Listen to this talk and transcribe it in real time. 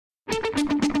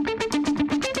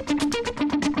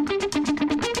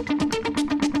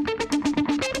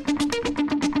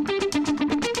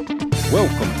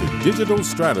Welcome to Digital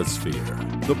Stratosphere,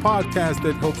 the podcast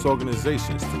that helps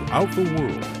organizations throughout the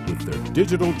world with their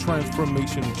digital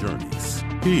transformation journeys.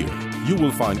 Here, you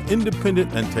will find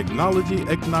independent and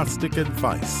technology-agnostic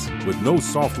advice with no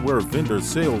software vendor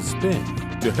sales spin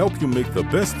to help you make the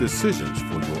best decisions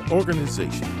for your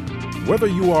organization. Whether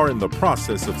you are in the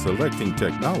process of selecting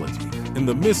technology, in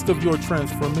the midst of your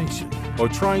transformation, or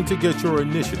trying to get your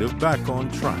initiative back on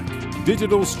track,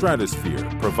 Digital Stratosphere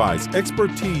provides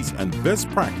expertise and best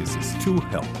practices to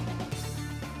help.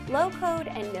 Low-code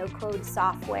and no-code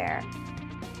software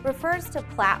refers to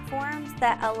platforms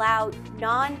that allow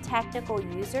non-technical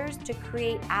users to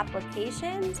create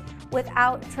applications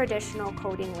without traditional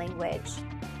coding language.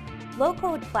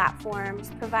 Low-code platforms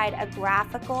provide a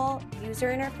graphical user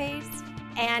interface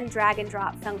and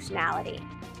drag-and-drop functionality,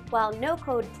 while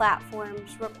no-code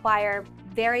platforms require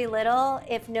very little,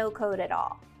 if no code at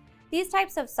all. These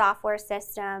types of software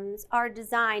systems are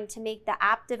designed to make the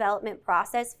app development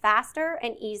process faster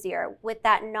and easier with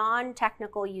that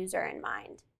non-technical user in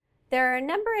mind. There are a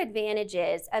number of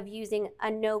advantages of using a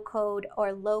no-code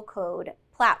or low-code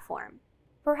platform.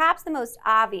 Perhaps the most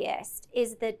obvious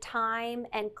is the time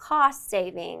and cost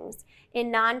savings in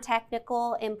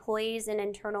non-technical employees and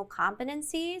internal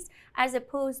competencies as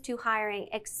opposed to hiring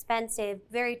expensive,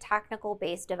 very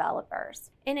technical-based developers.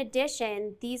 In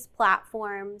addition, these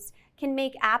platforms can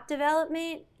make app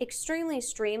development extremely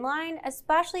streamlined,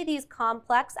 especially these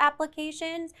complex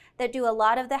applications that do a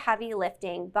lot of the heavy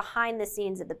lifting behind the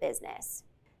scenes of the business.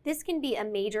 This can be a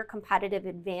major competitive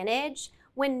advantage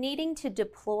when needing to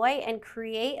deploy and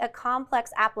create a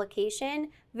complex application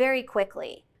very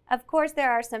quickly. Of course,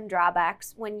 there are some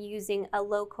drawbacks when using a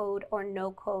low-code or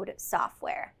no-code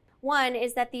software. One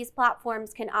is that these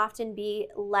platforms can often be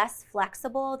less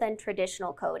flexible than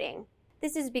traditional coding.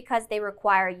 This is because they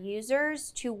require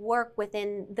users to work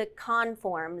within the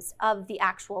conforms of the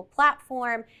actual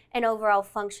platform and overall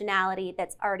functionality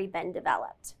that's already been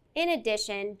developed. In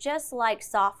addition, just like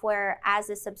software as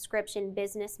a subscription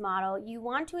business model, you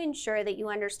want to ensure that you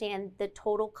understand the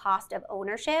total cost of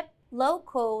ownership.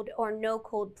 Low-code or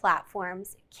no-code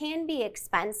platforms can be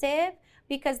expensive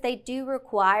because they do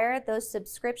require those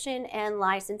subscription and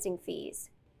licensing fees.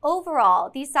 Overall,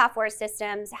 these software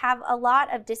systems have a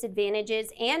lot of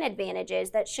disadvantages and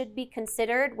advantages that should be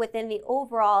considered within the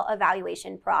overall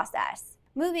evaluation process.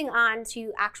 Moving on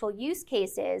to actual use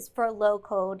cases for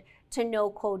low-code to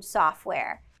no-code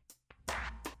software.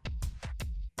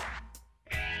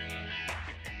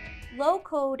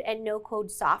 Low-code and no-code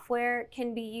software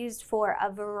can be used for a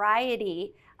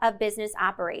variety of business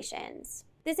operations.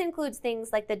 This includes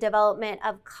things like the development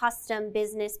of custom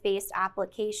business-based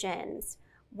applications,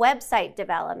 website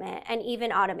development, and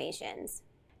even automations.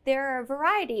 There are a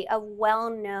variety of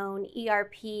well-known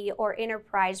ERP or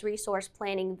enterprise resource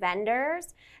planning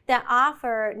vendors that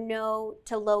offer no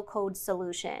to low-code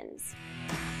solutions.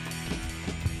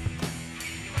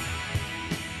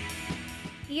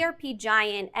 ERP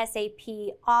giant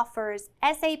SAP offers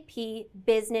SAP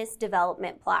Business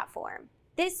Development Platform.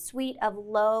 This suite of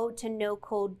low to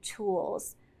no-code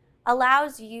tools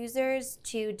allows users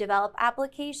to develop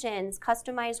applications,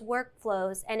 customize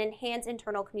workflows, and enhance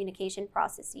internal communication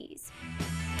processes.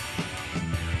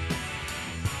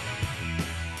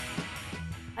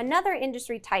 Another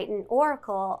industry titan,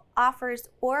 Oracle, offers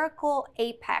Oracle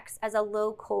Apex as a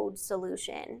low-code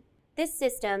solution. This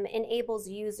system enables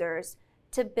users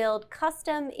to build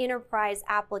custom enterprise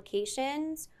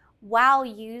applications while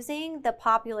using the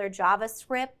popular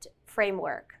JavaScript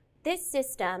framework. This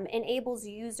system enables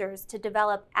users to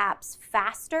develop apps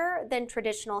faster than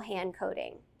traditional hand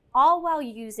coding, all while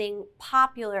using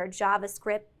popular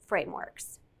JavaScript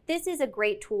frameworks. This is a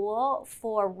great tool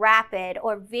for rapid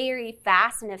or very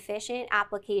fast and efficient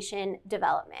application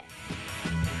development.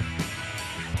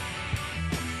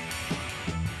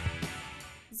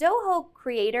 Zoho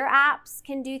Creator apps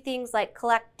can do things like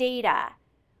collect data,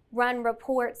 run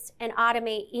reports and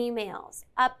automate emails,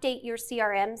 update your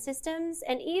CRM systems,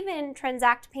 and even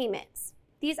transact payments.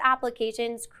 These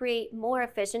applications create more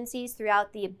efficiencies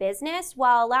throughout the business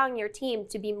while allowing your team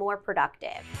to be more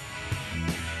productive.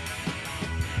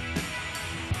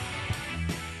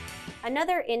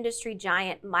 Another industry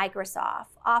giant,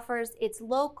 Microsoft, offers its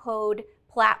low-code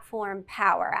platform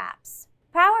Power Apps.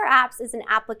 Power Apps is an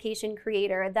application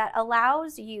creator that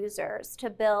allows users to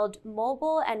build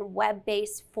mobile and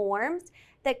web-based forms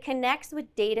that connects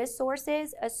with data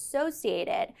sources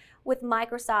associated with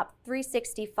Microsoft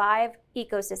 365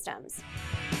 ecosystems.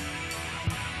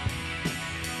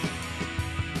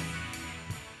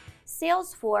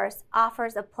 Salesforce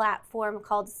offers a platform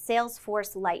called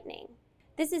Salesforce Lightning.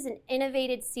 This is an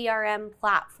innovative CRM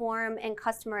platform and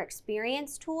customer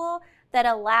experience tool that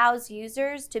allows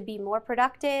users to be more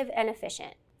productive and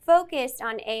efficient. Focused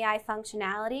on AI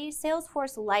functionality,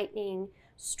 Salesforce Lightning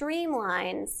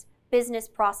streamlines business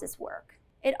process work.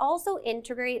 It also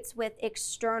integrates with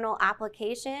external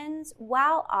applications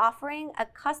while offering a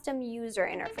custom user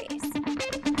interface.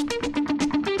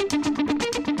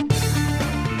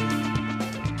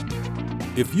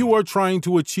 If you are trying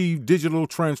to achieve digital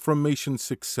transformation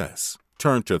success,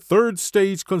 turn to Third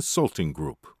Stage Consulting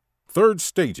Group. Third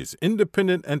Stage's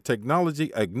independent and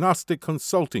technology-agnostic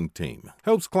consulting team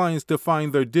helps clients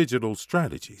define their digital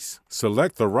strategies,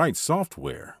 select the right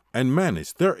software, and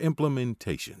manage their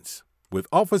implementations. With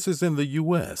offices in the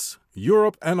U.S.,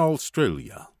 Europe, and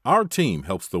Australia, our team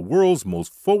helps the world's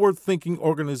most forward-thinking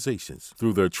organizations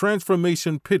through their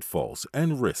transformation pitfalls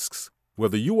and risks.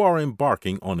 Whether you are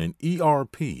embarking on an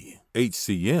ERP,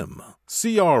 HCM,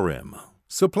 CRM,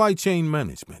 supply chain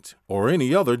management, or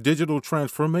any other digital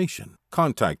transformation,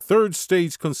 contact Third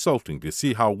Stage Consulting to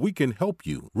see how we can help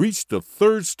you reach the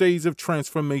third stage of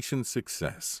transformation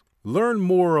success. Learn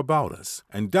more about us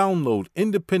and download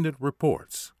independent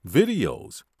reports,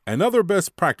 videos, and other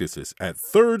best practices at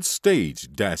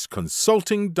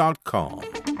thirdstage-consulting.com.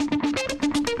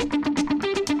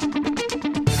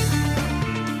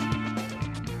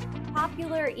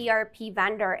 Popular ERP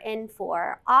vendor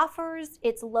Infor offers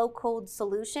its low-code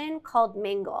solution called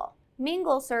Mingle.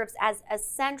 Mingle serves as a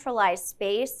centralized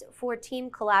space for team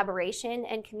collaboration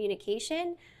and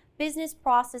communication, business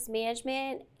process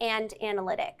management, and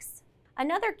analytics.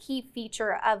 Another key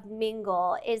feature of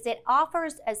Mingle is it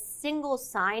offers a single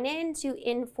sign-in to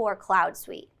Infor Cloud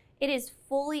Suite. It is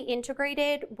fully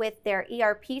integrated with their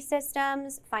ERP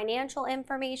systems, financial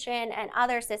information, and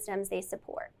other systems they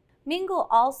support. Mingle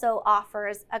also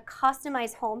offers a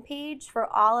customized homepage for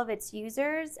all of its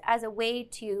users as a way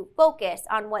to focus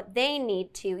on what they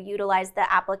need to utilize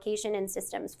the application and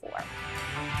systems for.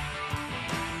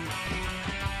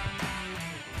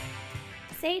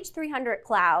 Sage 300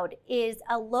 Cloud is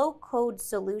a low-code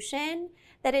solution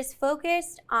that is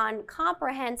focused on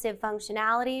comprehensive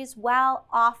functionalities while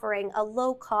offering a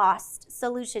low-cost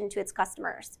solution to its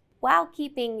customers. While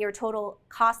keeping your total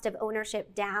cost of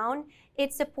ownership down,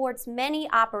 it supports many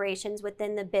operations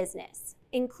within the business,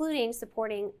 including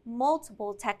supporting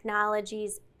multiple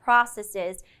technologies,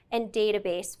 processes, and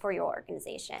database for your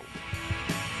organization.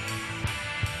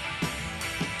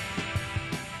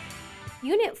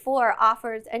 Unit 4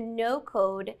 offers a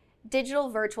no-code digital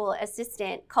virtual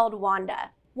assistant called Wanda.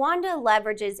 Wanda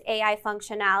leverages AI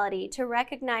functionality to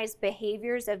recognize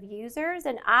behaviors of users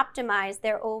and optimize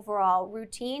their overall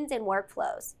routines and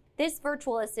workflows. This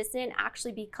virtual assistant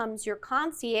actually becomes your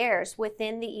concierge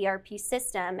within the ERP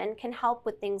system and can help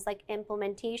with things like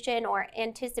implementation or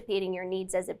anticipating your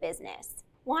needs as a business.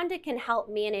 Wanda can help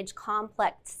manage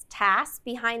complex tasks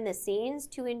behind the scenes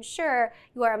to ensure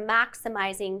you are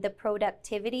maximizing the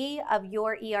productivity of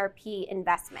your ERP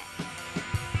investment.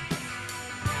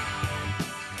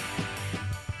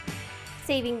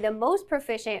 Saving the most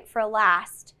proficient for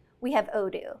last, we have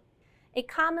Odoo. A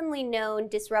commonly known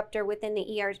disruptor within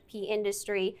the ERP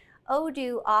industry,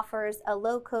 Odoo offers a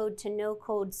low-code to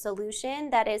no-code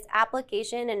solution that is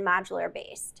application and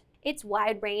modular-based. Its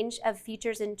wide range of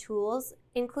features and tools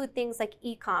include things like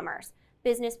e-commerce,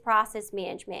 business process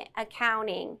management,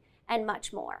 accounting, and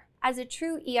much more. As a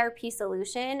true ERP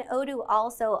solution, Odoo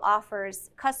also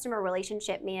offers customer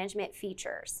relationship management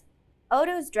features.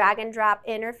 Odoo's drag-and-drop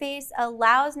interface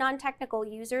allows non-technical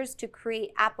users to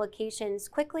create applications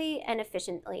quickly and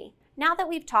efficiently. Now that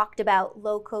we've talked about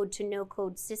low-code to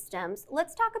no-code systems,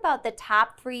 let's talk about the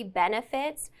top 3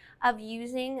 benefits of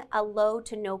using a low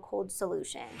to no-code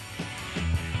solution.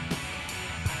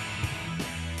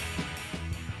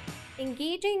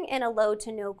 Engaging in a low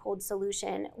to no-code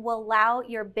solution will allow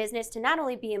your business to not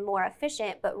only be more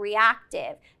efficient, but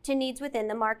reactive to needs within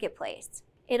the marketplace.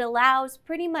 It allows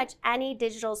pretty much any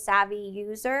digital savvy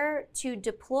user to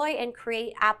deploy and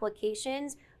create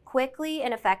applications quickly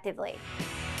and effectively.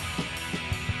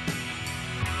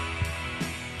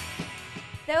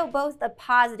 Though both a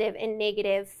positive and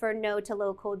negative for no to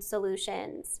low code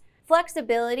solutions,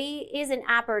 flexibility is an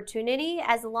opportunity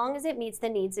as long as it meets the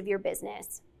needs of your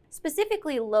business.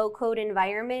 Specifically, low code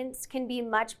environments can be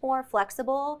much more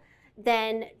flexible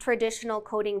than traditional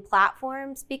coding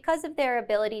platforms because of their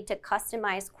ability to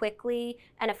customize quickly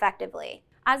and effectively.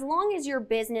 As long as your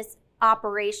business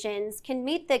operations can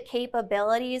meet the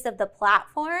capabilities of the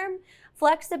platform,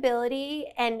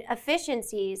 flexibility and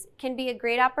efficiencies can be a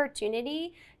great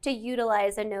opportunity to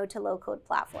utilize a no to low code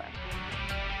platform.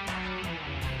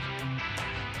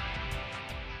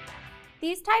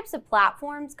 These types of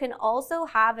platforms can also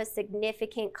have a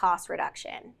significant cost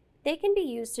reduction. They can be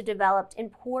used to develop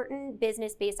important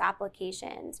business-based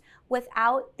applications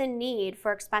without the need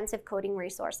for expensive coding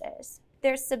resources.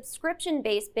 Their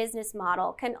subscription-based business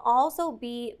model can also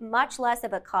be much less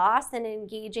of a cost than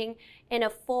engaging in a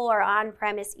full or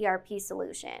on-premise ERP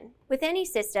solution. With any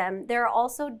system, there are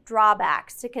also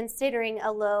drawbacks to considering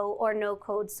a low or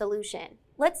no-code solution.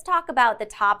 Let's talk about the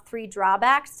top 3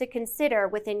 drawbacks to consider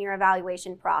within your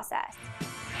evaluation process.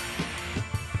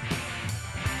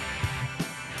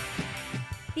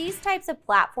 These types of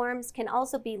platforms can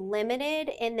also be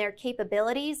limited in their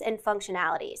capabilities and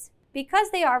functionalities.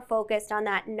 Because they are focused on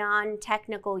that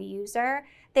non-technical user,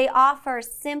 they offer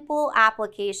simple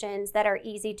applications that are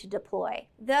easy to deploy.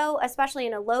 Though, especially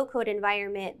in a low-code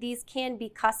environment, these can be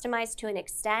customized to an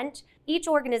extent. Each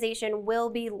organization will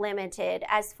be limited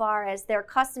as far as their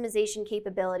customization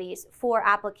capabilities for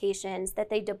applications that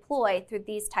they deploy through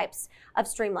these types of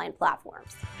streamlined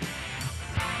platforms.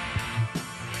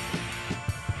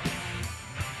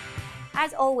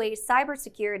 As always,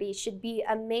 cybersecurity should be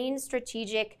a main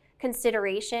strategic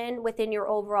consideration within your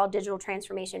overall digital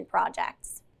transformation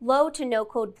projects. Low to no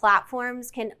code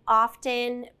platforms can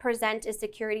often present a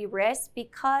security risk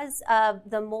because of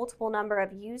the multiple number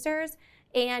of users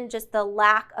and just the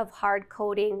lack of hard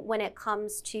coding when it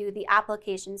comes to the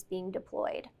applications being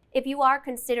deployed. If you are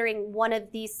considering one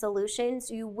of these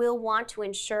solutions, you will want to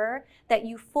ensure that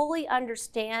you fully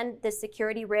understand the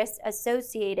security risks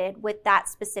associated with that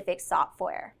specific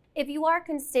software. If you are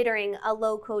considering a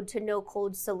low-code to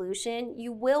no-code solution,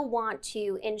 you will want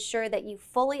to ensure that you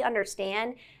fully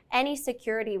understand any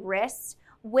security risks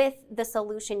with the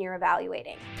solution you're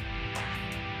evaluating.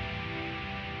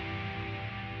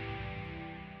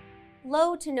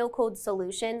 Low to no-code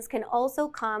solutions can also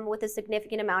come with a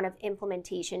significant amount of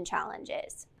implementation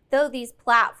challenges. Though these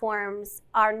platforms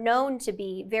are known to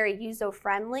be very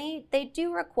user-friendly, they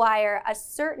do require a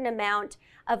certain amount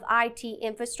of IT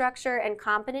infrastructure and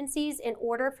competencies in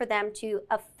order for them to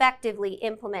effectively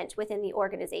implement within the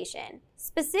organization.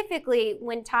 Specifically,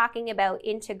 when talking about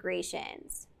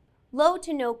integrations. Low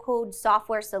to no-code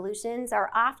software solutions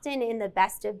are often in the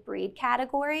best-of-breed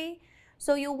category,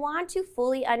 so you'll want to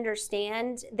fully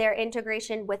understand their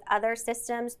integration with other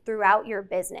systems throughout your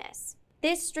business.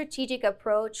 This strategic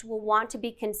approach will want to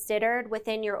be considered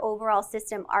within your overall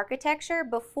system architecture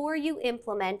before you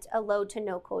implement a low to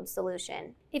no code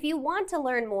solution. If you want to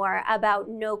learn more about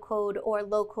no code or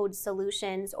low code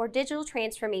solutions or digital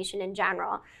transformation in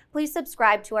general, please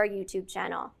subscribe to our YouTube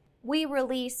channel. We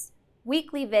release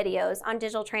weekly videos on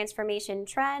digital transformation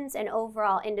trends and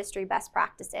overall industry best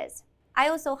practices. I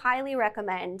also highly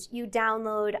recommend you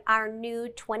download our new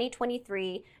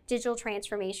 2023 Digital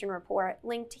Transformation Report,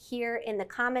 linked here in the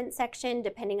comment section,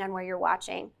 depending on where you're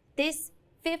watching. This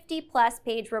 50-plus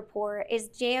page report is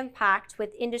jam-packed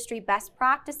with industry best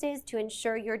practices to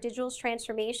ensure your digital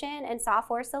transformation and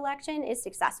software selection is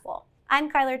successful.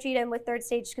 I'm Kyler Cheatham with Third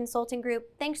Stage Consulting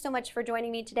Group. Thanks so much for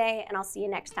joining me today, and I'll see you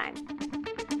next time.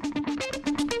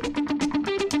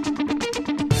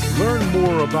 Learn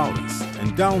more about us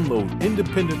and download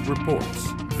independent reports,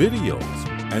 videos,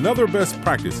 and other best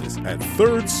practices at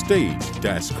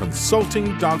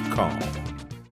thirdstage-consulting.com.